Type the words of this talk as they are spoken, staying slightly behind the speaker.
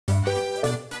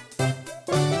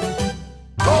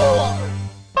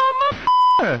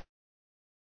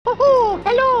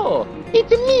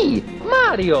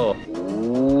Mario?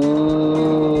 Ooh.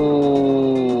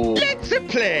 Let's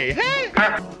play,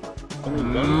 huh?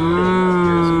 One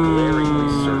thing is glaringly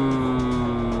certain.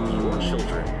 Your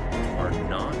children are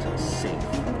not safe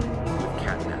with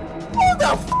catnap. Who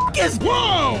the f is...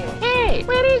 Whoa! Hey,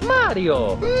 where is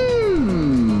Mario?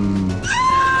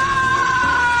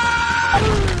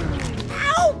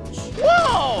 Ouch!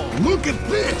 Whoa! Look at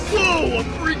this! Whoa, I'm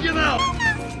freaking out!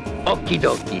 Okie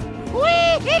dokie.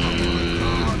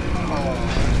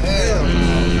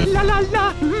 La la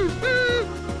la!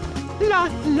 La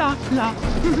la la!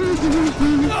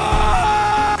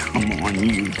 Come on,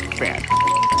 you fat...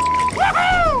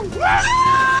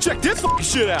 Check this f***ing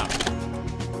shit out!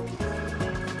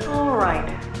 All right,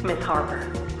 Miss Harper.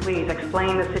 Please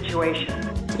explain the situation.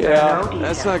 Yeah, No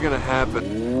that's details. not gonna happen. I'm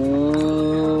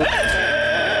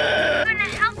gonna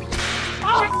help you.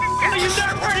 Check this out. You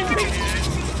start burning me!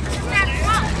 That's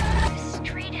wrong.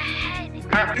 Straight ahead.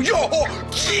 Yo!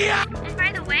 Yeah! And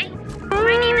by the way,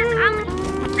 my name is Ali.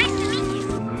 Nice to meet you.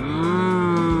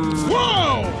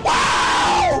 Whoa!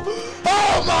 Wow!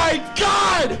 Oh my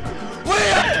God!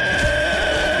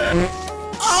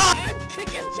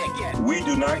 Chicken! We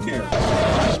do not care.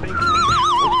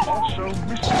 Also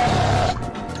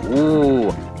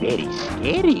Ooh, very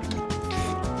scary.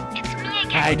 It's me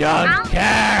again. I don't Ali.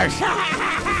 care!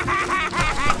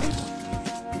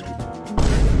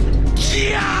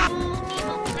 Yeah!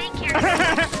 Evil play character.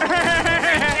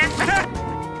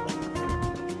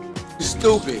 You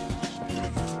stupid.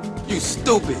 You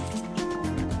stupid.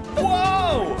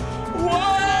 Whoa!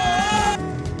 Whoa!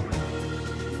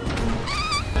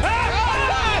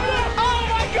 Oh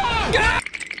my God!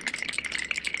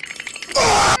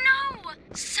 No!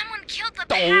 Someone killed the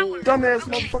power. dumbass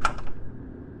motherfucker.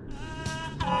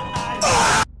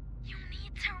 You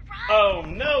need to run. Oh,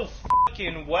 no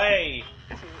fucking way.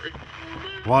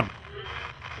 What?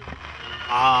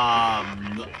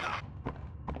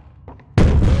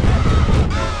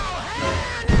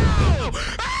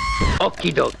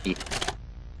 Okie dokie.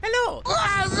 Hello!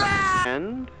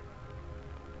 And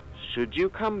should you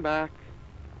come back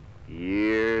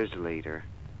years later,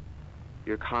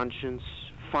 your conscience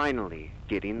finally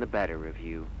getting the better of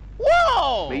you,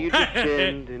 Whoa! may you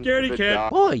descend into Scaredy the cat.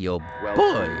 dark Boy, oh welcome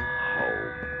boy.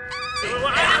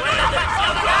 home.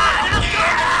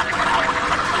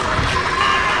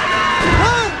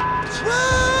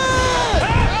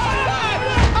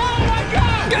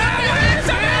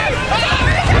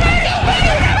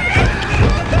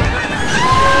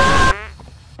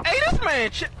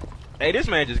 Hey, this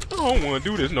man just, I don't want to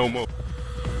do this no more.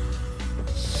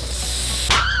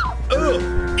 Ugh!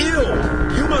 Ew!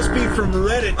 You must be from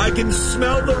Reddit. I can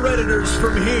smell the Redditors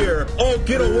from here. Oh,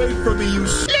 get away from me, you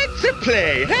s- Let's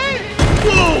play, huh?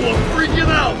 Whoa, I'm freaking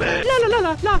out, man! La la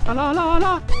la la la la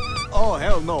la. Oh,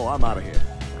 hell no, I'm out of here.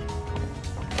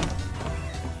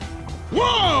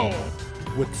 Whoa!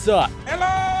 What's up?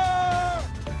 Hello!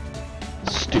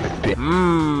 Stupid.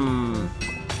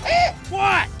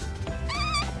 What?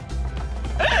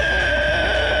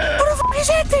 What the f is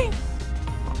that thing?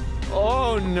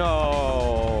 Oh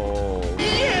no!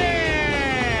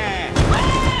 Yeah!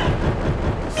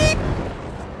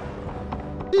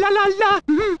 La la la!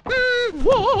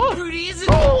 Whoa!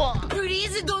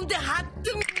 Please don't have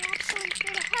to.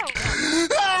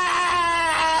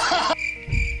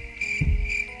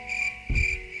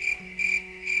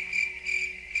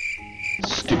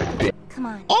 Stupid. Come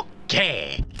on.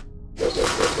 Okay!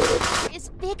 It's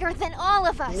bigger than all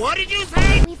of us. What did you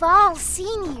say? We've all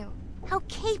seen you. How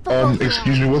capable you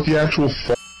excuse me, what's the actual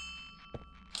Hey,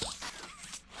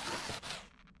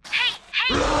 it's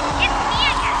me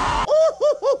again.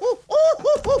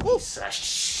 Piece of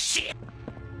shit!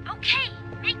 Okay,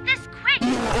 make this quick.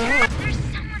 There's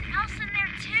someone else in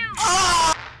there too.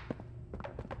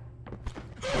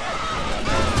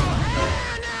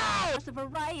 There's a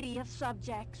variety of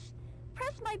subjects.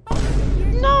 Press my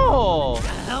button. No! What the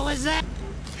hell is that?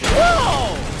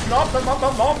 Whoa! No,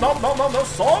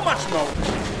 so much no!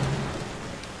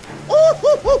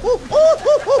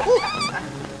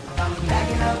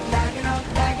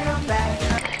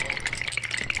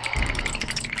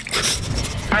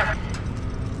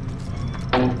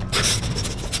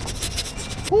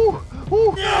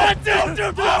 Yeah, do.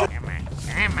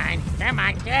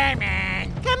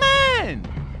 Come on.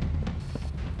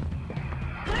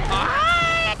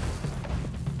 Ah!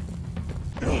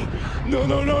 No.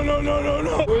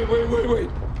 Wait.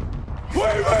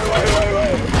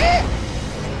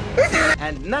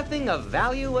 And nothing of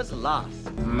value was lost.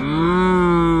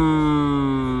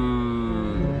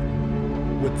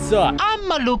 What's up? I'm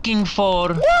looking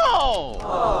for...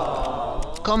 Whoa!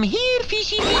 Come here,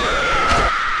 fishy.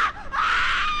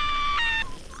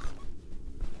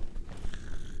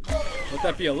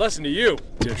 that be a lesson to you,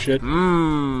 dipshit.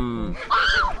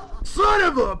 Son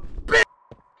of a bitch!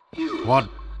 What?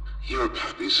 You're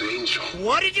Pappy's angel.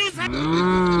 What did you say?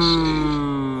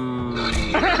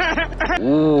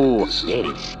 Ooh,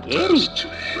 very scary.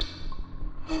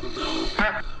 Oh no.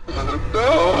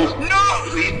 No! No!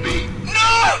 Leave me!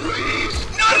 No! Please!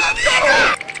 No!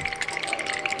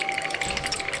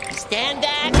 Stand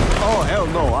back! Oh, hell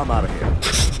no, I'm out of here.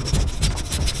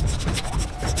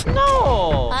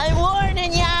 No! I'm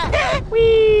warning ya!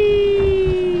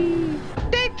 Whee!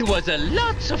 That was a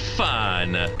lots of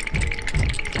fun.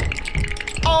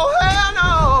 Oh, hell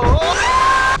no!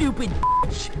 Stupid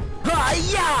bitch!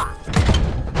 Hi-ya!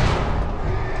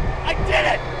 I did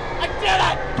it! I did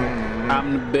it!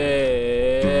 I'm the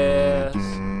best.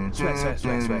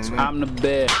 Sweat. I'm the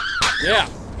best. Yeah,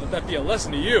 let that be a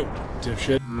lesson to you,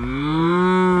 dipshit.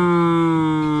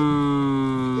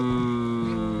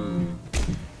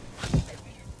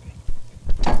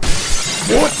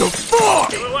 What the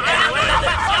fuck?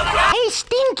 Hey,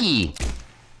 Stinky!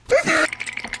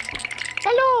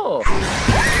 Hello!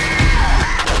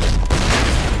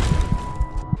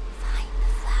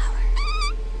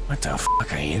 What the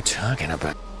fuck are you talking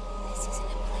about? This isn't a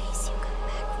place you come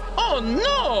back from. Oh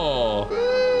no!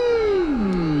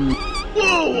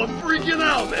 Whoa, I'm freaking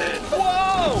out, man!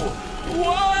 Whoa!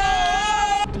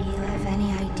 Whoa! Do you have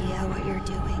any idea what you're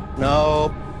doing?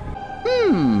 No. Do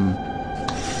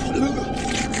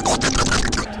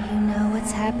you know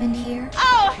what's happened here?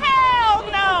 Oh, hell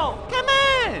no! Come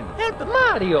on! Help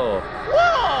Mario!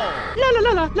 Whoa! La la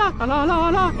la la la la la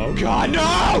la! Oh god,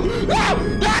 no!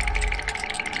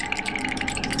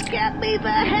 Get me the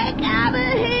heck out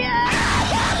of here!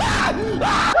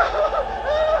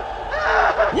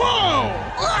 Whoa!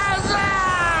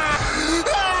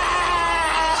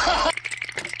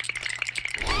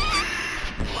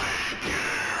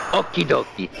 Okie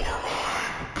dokie.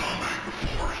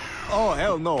 Oh,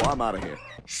 hell no, I'm out of here.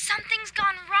 Something's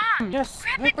gone wrong. Yes,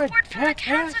 Grab the cord from the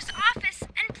counselor's office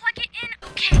and plug it in.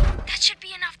 Okay, that should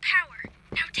be enough power.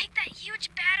 Now take that huge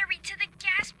battery to the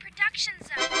gas production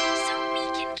zone so we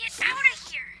can get out of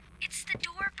here. It's the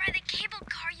door by the cable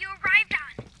car you arrived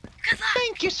on. Good luck.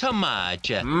 Thank you so much.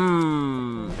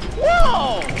 Whoa!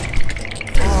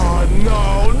 Oh,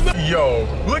 no, no. Yo,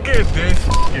 look at this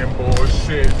f***ing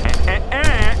bullshit.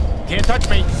 Can't touch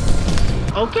me.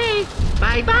 Okay,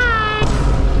 bye-bye.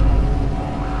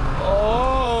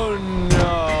 Oh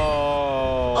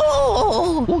no!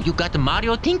 Oh! Oh, you got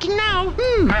Mario thinking now.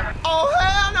 Oh,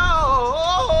 hell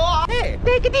no! Hey,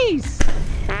 take this.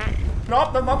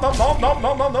 No,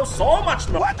 so much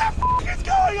no. What the f*** is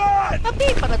going on?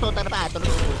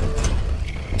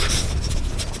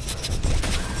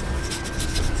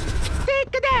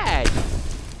 Take that.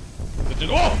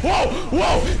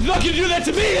 Whoa! You're not gonna do that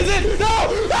to me, is it? No!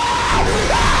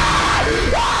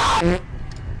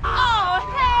 Oh,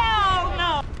 hell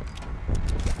no!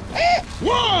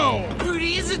 Whoa!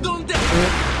 Rudy isn't going down.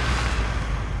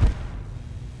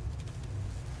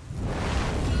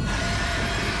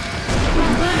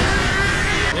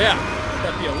 Yeah, let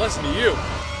that be a lesson to you.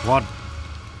 What?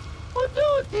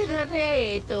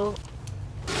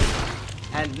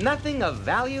 And nothing of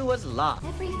value was lost.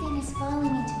 Everything is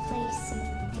falling into place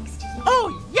thanks to you. Oh,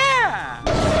 yeah!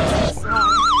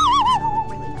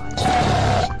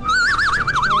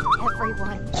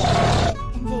 Everyone.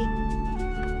 And they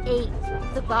ate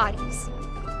the bodies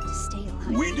to stay alive.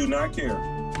 We do not care.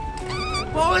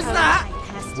 What was that?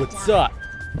 What's up?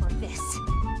 For this.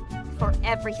 For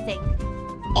everything.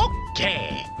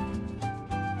 Okay.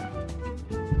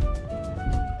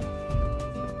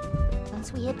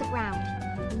 Once we hit the ground,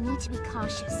 we need to be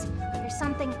cautious. There's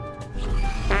something...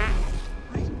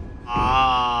 No!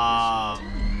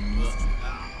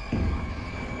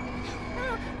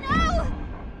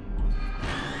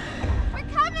 We're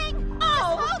coming!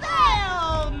 Oh,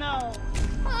 hell no!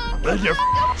 Will you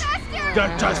Go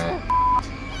faster! just...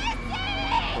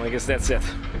 Well, I guess that's it.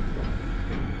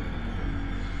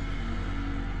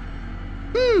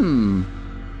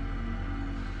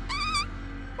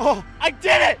 Oh, I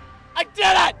did it! I did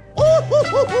it! Oh,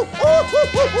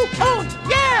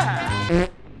 yeah!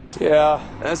 Yeah,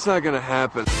 that's not gonna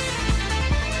happen.